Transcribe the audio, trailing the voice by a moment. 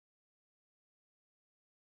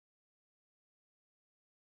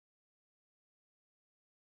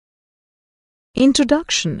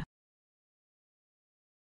Introduction.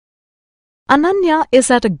 Ananya is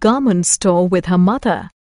at a garment store with her mother.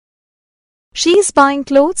 She is buying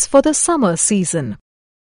clothes for the summer season.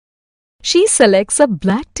 She selects a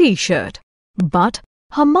black t-shirt, but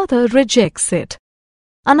her mother rejects it.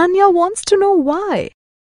 Ananya wants to know why.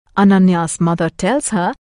 Ananya's mother tells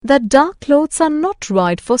her that dark clothes are not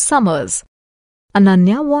right for summers.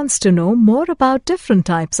 Ananya wants to know more about different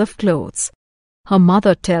types of clothes. Her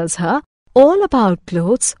mother tells her all about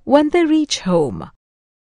clothes when they reach home.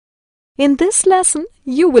 In this lesson,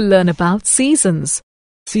 you will learn about seasons.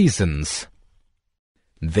 Seasons.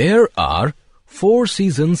 There are 4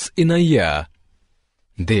 seasons in a year.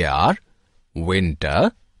 They are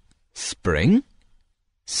winter, spring,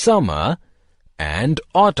 summer, and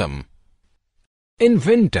autumn. In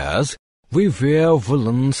winters, we wear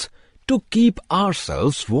woolens to keep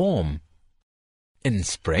ourselves warm. In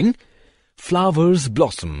spring, flowers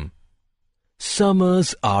blossom.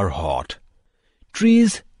 Summers are hot.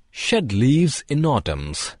 Trees shed leaves in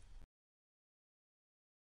autumns.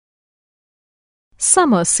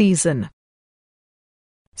 Summer season.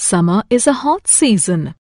 Summer is a hot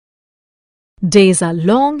season. Days are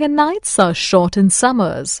long and nights are short in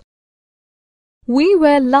summers. We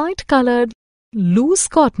wear light-colored, loose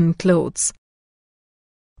cotton clothes.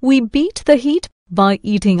 We beat the heat by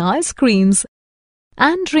eating ice creams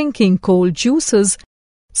and drinking cold juices,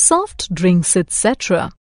 soft drinks, etc.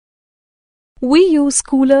 We use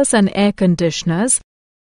coolers and air conditioners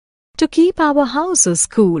to keep our houses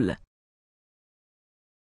cool.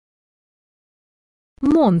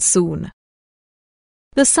 Monsoon.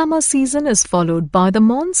 The summer season is followed by the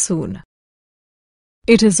monsoon.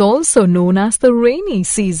 It is also known as the rainy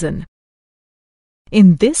season.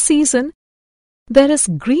 In this season, there is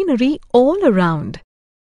greenery all around.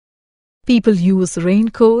 People use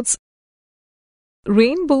raincoats,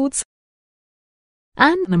 rain boots,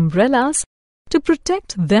 and umbrellas to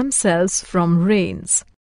protect themselves from rains.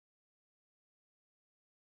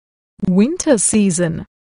 Winter season.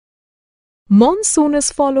 Monsoon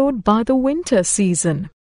is followed by the winter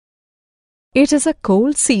season. It is a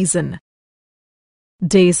cold season.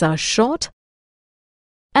 Days are short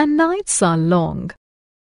and nights are long.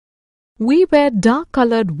 We wear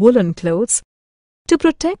dark-colored woolen clothes to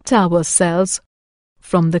protect ourselves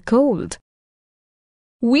from the cold.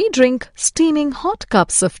 We drink steaming hot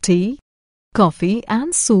cups of tea, coffee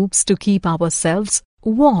and soups to keep ourselves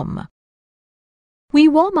warm. We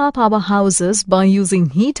warm up our houses by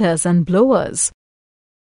using heaters and blowers.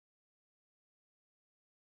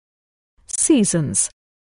 Seasons.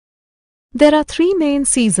 There are 3 main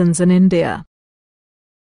seasons in India.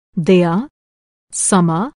 They are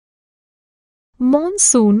summer,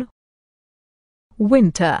 monsoon,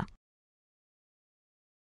 winter.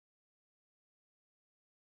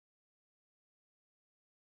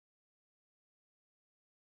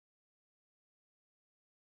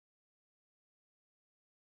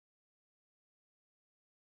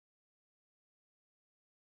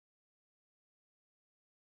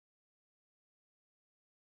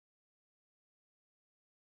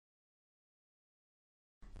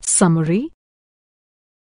 Summary.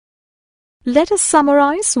 Let us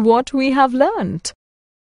summarize what we have learnt.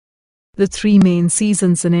 The 3 main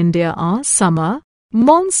seasons in India are summer,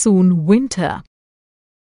 monsoon, winter.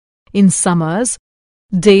 In summers,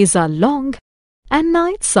 days are long and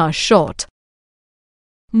nights are short.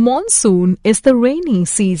 Monsoon is the rainy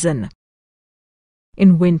season.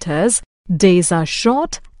 In winters, days are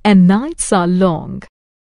short and nights are long.